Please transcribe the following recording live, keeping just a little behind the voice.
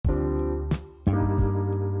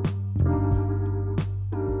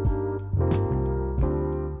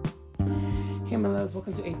fellas,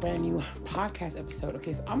 welcome to a brand new podcast episode.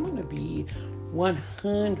 Okay, so I'm going to be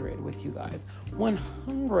 100 with you guys.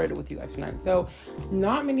 100 with you guys tonight. So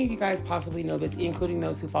not many of you guys possibly know this, including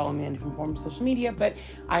those who follow me on different forms of social media, but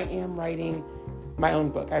I am writing my own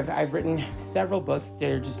book. I've written several books.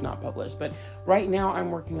 They're just not published. But right now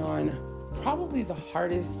I'm working on probably the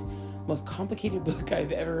hardest, most complicated book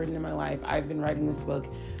I've ever written in my life. I've been writing this book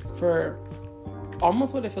for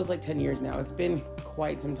almost what it feels like 10 years now. It's been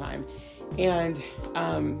quite some time. And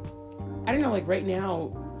I don't know, like right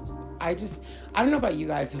now, I don't know about you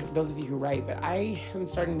guys, those of you who write, but I am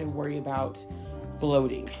starting to worry about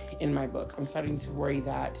bloating in my book. I'm starting to worry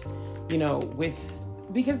that,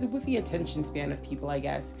 because with the attention span of people, I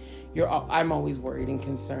guess, I'm always worried and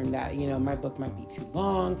concerned that, my book might be too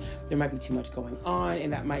long, there might be too much going on,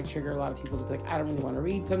 and that might trigger a lot of people to be like, I don't really want to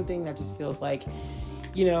read something that just feels like,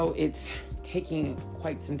 it's taking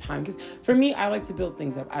quite some time. Because for me, I like to build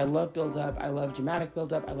things up. I love build up. I love dramatic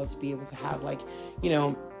build up. I love to be able to have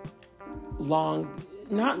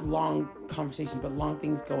not long conversations, but long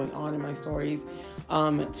things going on in my stories,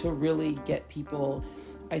 to really get people,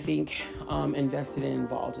 I think, invested and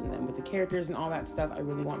involved in them with the characters and all that stuff. I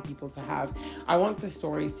really want people to I want the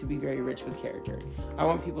stories to be very rich with character. I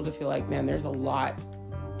want people to feel like, man, there's a lot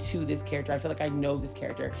to this character. I feel like I know this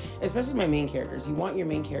character, especially my main characters. You want your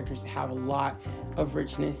main characters to have a lot of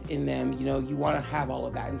richness in them. You want to have all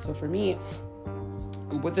of that. And so for me,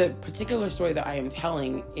 with the particular story that I am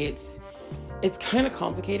telling, it's kind of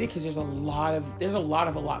complicated because there's a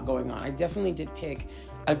lot going on. I definitely did pick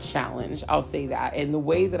a challenge, I'll say that. And the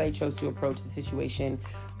way that I chose to approach the situation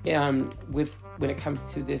when it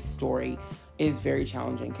comes to this story is very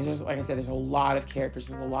challenging because like I said, there's a lot of characters,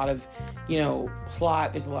 there's a lot of,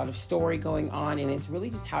 plot, there's a lot of story going on, and it's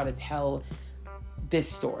really just how to tell this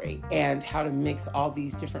story and how to mix all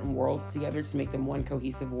these different worlds together to make them one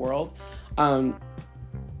cohesive world.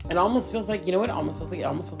 It almost feels like, it almost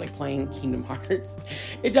feels like playing Kingdom Hearts.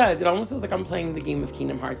 It does. It almost feels like I'm playing the game of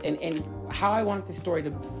Kingdom Hearts. And how I want this story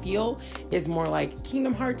to feel is more like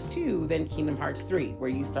Kingdom Hearts 2 than Kingdom Hearts 3, where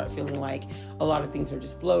you start feeling like a lot of things are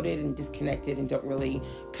just bloated and disconnected and don't really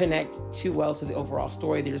connect too well to the overall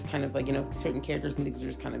story. They're just kind of like, certain characters and things are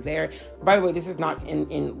just kind of there. By the way, this is not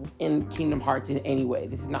in Kingdom Hearts in any way.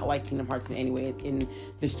 This is not like Kingdom Hearts in any way in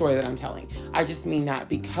the story that I'm telling. I just mean that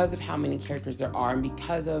because of how many characters there are and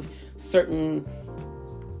because of certain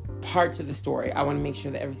parts of the story, I want to make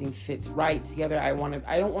sure that everything fits right together. I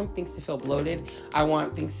don't want things to feel bloated. I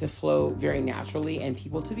want things to flow very naturally and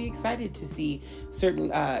people to be excited to see certain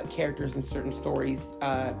characters and certain stories,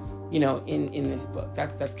 in this book.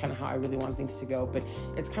 That's kind of how I really want things to go, but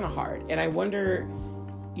it's kind of hard. And I wonder,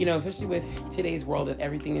 especially with today's world that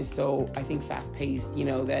everything is so, I think, fast-paced,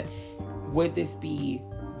 that would this be...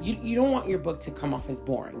 You don't want your book to come off as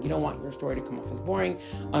boring. You don't want your story to come off as boring,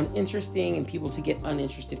 uninteresting, and people to get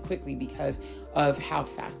uninterested quickly because of how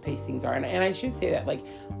fast-paced things are. And I should say that, like,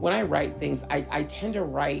 when I write things, I tend to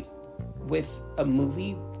write with a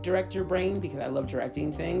movie director brain because I love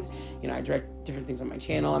directing things. I direct different things on my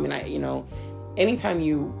channel. I mean, anytime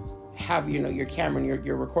you have, your camera and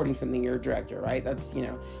you're recording something, you're a director, right? That's,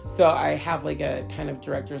 so I have like a kind of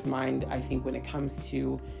director's mind, I think, when it comes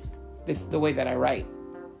to the way that I write.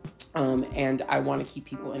 And I want to keep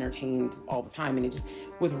people entertained all the time. And it just,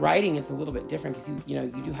 with writing, it's a little bit different because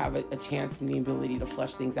you do have a chance and the ability to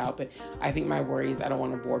flesh things out. But I think my worry is I don't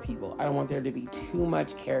want to bore people. I don't want there to be too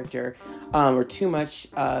much character, or too much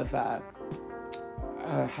of, how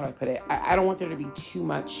do I put it? I don't want there to be too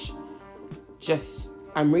much just,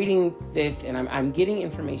 I'm reading this and I'm getting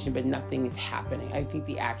information, but nothing is happening. I think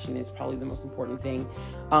the action is probably the most important thing.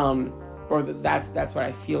 That's what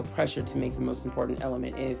I feel pressure to make the most important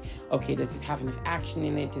element is, okay, does this have enough action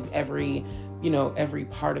in it? Does every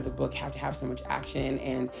part of the book have to have so much action?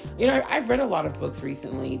 And, I've read a lot of books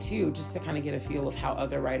recently too, just to kind of get a feel of how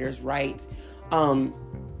other writers write,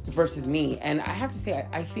 versus me. And I have to say,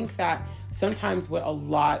 I think that sometimes what a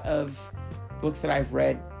lot of books that I've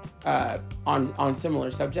read, on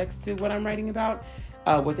similar subjects to what I'm writing about,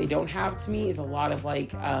 what they don't have to me is a lot of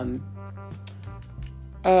like,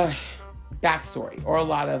 backstory or a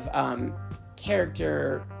lot of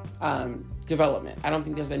character development. I don't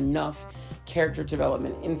think there's enough character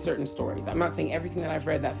development in certain stories. I'm not saying everything that I've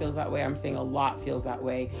read that feels that way. I'm saying a lot feels that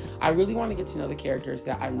way. I really want to get to know the characters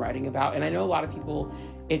that I'm writing about. And I know a lot of people,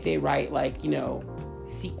 if they write like,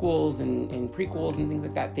 sequels and prequels and things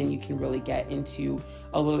like that, then you can really get into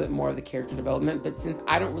a little bit more of the character development. But since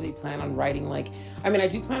I don't really plan on writing I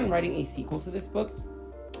do plan on writing a sequel to this book,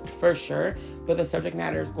 for sure, but the subject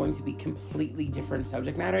matter is going to be completely different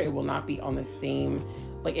subject matter. It will not be on the same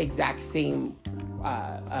like exact same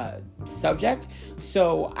subject.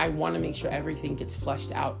 So I want to make sure everything gets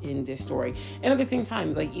fleshed out in this story. And at the same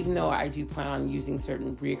time, like, even though I do plan on using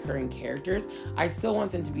certain reoccurring characters, I still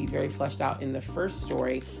want them to be very fleshed out in the first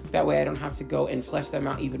story. That way I don't have to go and flesh them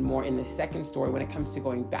out even more in the second story when it comes to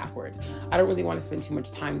going backwards. I don't really want to spend too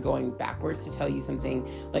much time going backwards to tell you something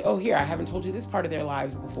like, oh, here, I haven't told you this part of their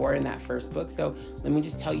lives before in that first book, so let me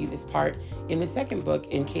just tell you this part in the second book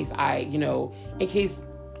in case in case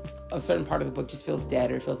a certain part of the book just feels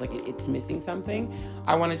dead or feels like it's missing something.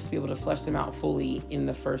 I want to just be able to flesh them out fully in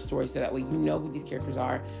the first story, so that way you know who these characters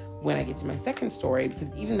are when I get to my second story,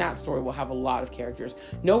 because even that story will have a lot of characters.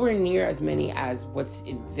 Nowhere near as many as what's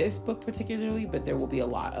in this book particularly, but there will be a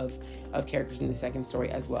lot of characters in the second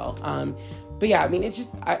story as well. But yeah, I mean, it's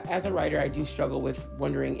just, as a writer, I do struggle with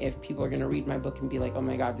wondering if people are going to read my book and be like, oh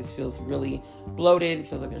my God, this feels really bloated. It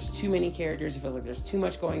feels like there's too many characters. It feels like there's too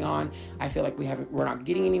much going on. I feel like we're not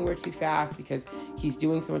getting anywhere too fast because he's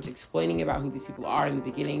doing so much explaining about who these people are in the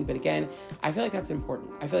beginning. But again, I feel like that's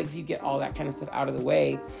important. I feel like if you get all that kind of stuff out of the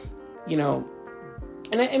way,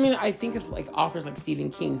 and I mean, I think of like authors like Stephen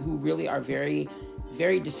King, who really are very,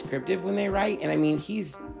 very descriptive when they write. And I mean,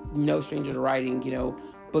 he's no stranger to writing,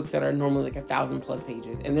 books that are normally like 1,000+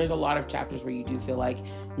 pages. And there's a lot of chapters where you do feel like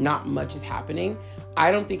not much is happening. I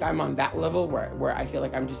don't think I'm on that level where I feel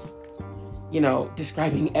like I'm just,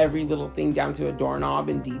 describing every little thing down to a doorknob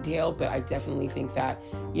in detail. But I definitely think that,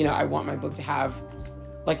 I want my book to have,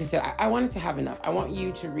 like I said, I want it to have enough. I want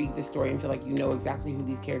you to read this story and feel like you know exactly who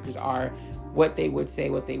these characters are, what they would say,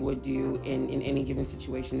 what they would do in any given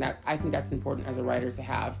situation. That I think that's important as a writer to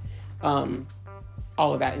have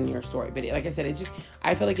all of that in your story. But like I said,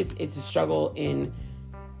 I feel like it's a struggle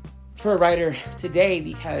for a writer today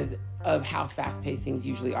because of how fast-paced things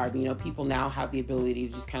usually are. But, people now have the ability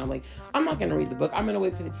to just kind of like, I'm not going to read the book. I'm going to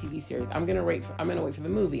wait for the TV series. I'm going to wait for the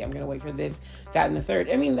movie. I'm going to wait for this, that, and the third.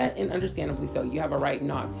 I mean, that, and understandably so. You have a right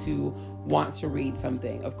not to want to read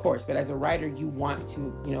something, of course. But as a writer, you want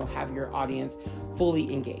to, have your audience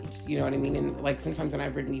fully engaged. You know what I mean? And like sometimes when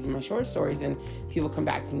I've written even my short stories and people come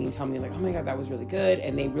back to me and tell me like, oh my God, that was really good.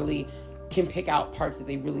 And they really can pick out parts that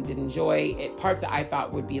they really did enjoy, parts that I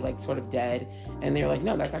thought would be like sort of dead, and they're like,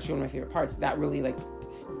 no, that's actually one of my favorite parts. That really like,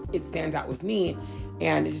 it stands out with me,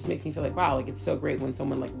 and it just makes me feel like, wow, like it's so great when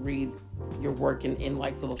someone like reads your work and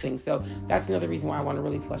likes little things. So that's another reason why I want to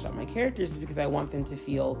really flesh out my characters, is because I want them to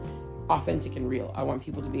feel authentic and real. I want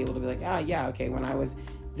people to be able to be like, yeah, okay, when I was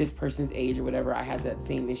this person's age or whatever, I had that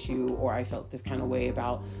same issue, or I felt this kind of way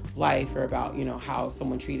about life, or about, how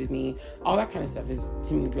someone treated me. All that kind of stuff is,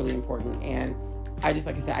 to me, really important. And I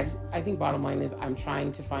think bottom line is I'm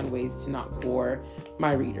trying to find ways to not bore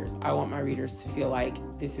my readers. I want my readers to feel like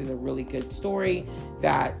this is a really good story,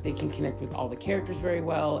 that they can connect with all the characters very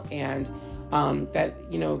well, and that,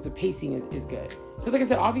 the pacing is good. Because like I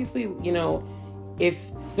said, obviously,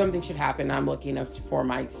 if something should happen, I'm lucky enough for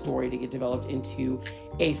my story to get developed into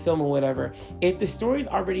a film or whatever. If the story is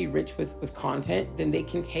already rich with content, then they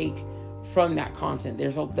can take from that content.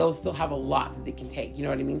 They'll still have a lot that they can take. You know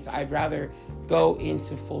what I mean? So I'd rather go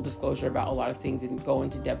into full disclosure about a lot of things and go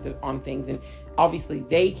into depth on things. And obviously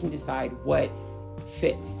they can decide what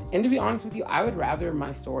fits. And to be honest with you, I would rather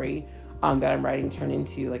my story that I'm writing turn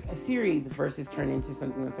into like a series versus turn into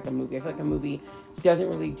something that's like a movie. I feel like a movie doesn't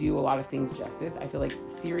really do a lot of things justice. I feel like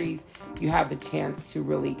series, you have the chance to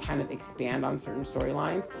really kind of expand on certain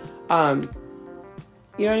storylines.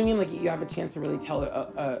 You know what I mean? Like you have a chance to really tell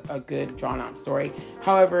a good drawn out story.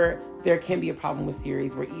 However, there can be a problem with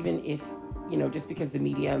series where even if, just because the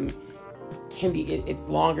medium can be, it's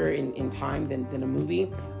longer in time than a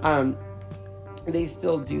movie, they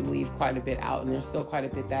still do leave quite a bit out, and there's still quite a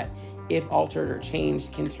bit that, if altered or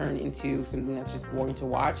changed, can turn into something that's just boring to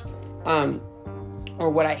watch. Or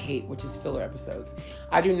what I hate, which is filler episodes.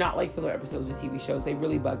 I do not like filler episodes of TV shows. They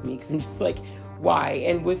really bug me because I'm just like, why?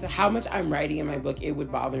 And with how much I'm writing in my book, it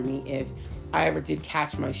would bother me if I ever did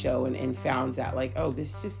catch my show and found that like, oh,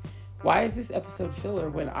 why is this episode filler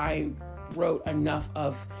when I wrote enough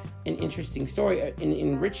of an interesting story, an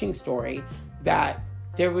enriching story, that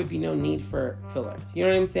there would be no need for filler. You know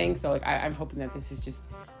what I'm saying? So like, I'm hoping that this is just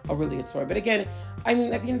a really good story. But again, I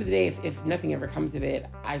mean, at the end of the day, if nothing ever comes of it,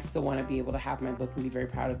 I still want to be able to have my book and be very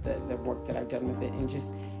proud of the work that I've done with it, and just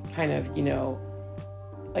kind of,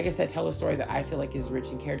 like I said, tell a story that I feel like is rich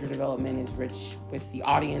in character development, is rich with the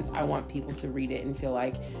audience. I want people to read it and feel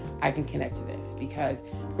like I can connect to this, because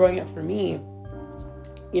growing up for me,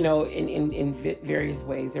 in various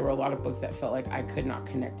ways, there were a lot of books that felt like I could not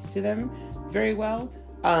connect to them very well.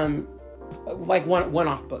 like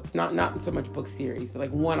one-off books, not so much book series, but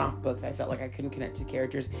like one-off books. I felt like I couldn't connect to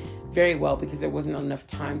characters very well because there wasn't enough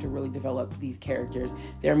time to really develop these characters.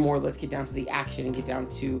 They're more, let's get down to the action and get down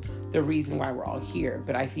to the reason why we're all here.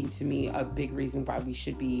 But I think, to me, a big reason why we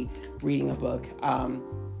should be reading a book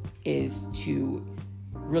is to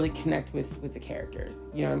really connect with the characters.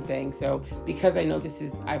 You know what I'm saying? So because I know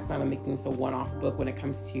I plan on making this a one-off book when it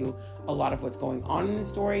comes to a lot of what's going on in the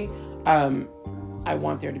story, I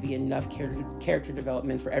want there to be enough character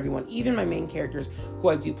development for everyone, even my main characters who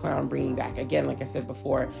I do plan on bringing back. Again, like I said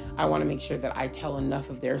before, I want to make sure that I tell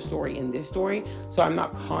enough of their story in this story, so I'm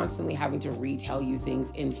not constantly having to retell you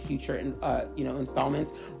things in future,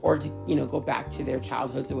 installments, or to, go back to their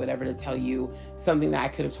childhoods or whatever to tell you something that I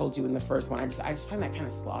could have told you in the first one. I just find that kind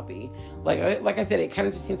of sloppy. Like I said, it kind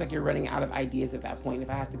of just seems like you're running out of ideas at that point.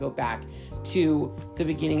 If I have to go back to the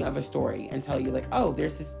beginning of a story and tell you, like, oh,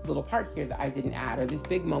 there's this little part here that I didn't add, or this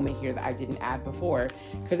big moment here that I didn't add before,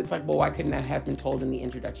 because it's like, well, why couldn't that have been told in the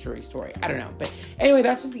introductory story? I don't know. But anyway,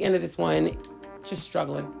 that's just the end of this one. Just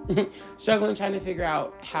struggling trying to figure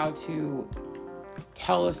out how to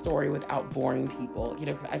tell a story without boring people,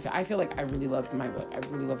 because I feel like I really loved my book. I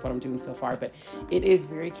really love what I'm doing so far, but it is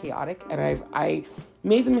very chaotic, and I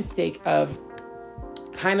made the mistake of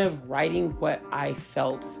kind of writing what I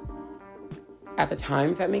felt at the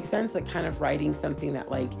time, if that makes sense, like kind of writing something that,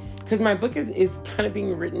 like, because my book is kind of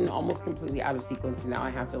being written almost completely out of sequence, and now I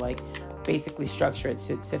have to like basically structure it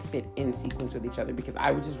to fit in sequence with each other, because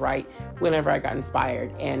I would just write whenever I got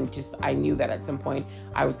inspired, and just I knew that at some point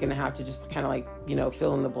I was gonna have to just kind of like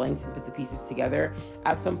fill in the blanks and put the pieces together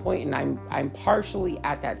at some point, and I'm partially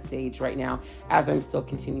at that stage right now as I'm still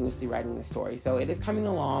continuously writing the story. So it is coming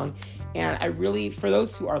along, and I really, for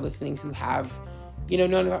those who are listening who have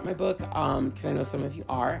known about my book, because I know some of you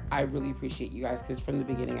are, I really appreciate you guys, because from the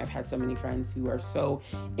beginning I've had so many friends who are so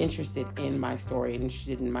interested in my story and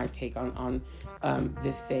interested in my take on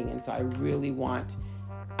this thing, and so I really want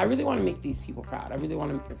to make these people proud. I really want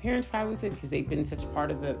to make their parents proud with it, because they've been such a part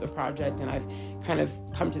of the project, and I've kind of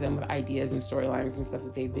come to them with ideas and storylines and stuff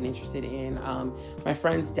that they've been interested in. My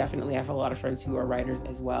friends, definitely, I have a lot of friends who are writers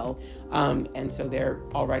as well, and so they're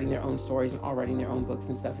all writing their own stories and all writing their own books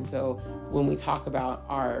and stuff, and so when we talk about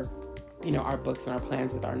our books and our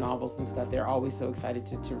plans with our novels and stuff, they're always so excited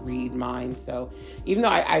to read mine. So even though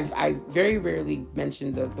I very rarely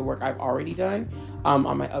mention the work I've already done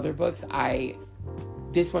on my other books,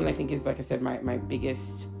 this one, I think, is, like I said, my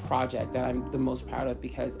biggest project that I'm the most proud of,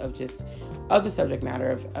 because of the subject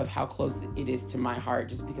matter of how close it is to my heart,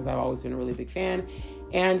 just because I've always been a really big fan.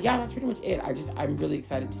 And yeah, that's pretty much it. I'm really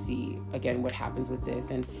excited to see, again, what happens with this,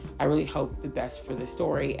 and I really hope the best for the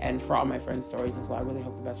story and for all my friends' stories as well. I really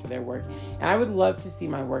hope the best for their work, and I would love to see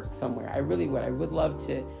my work somewhere. I really would. I would love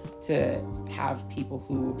to have people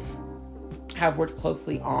who have worked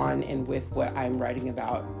closely on and with what I'm writing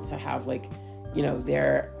about to have, like,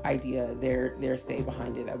 their idea, their say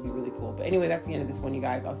behind it. That would be really cool. But anyway, that's the end of this one, you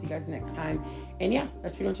guys. I'll see you guys next time. And yeah,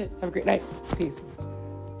 that's pretty much it. Have a great night. Peace.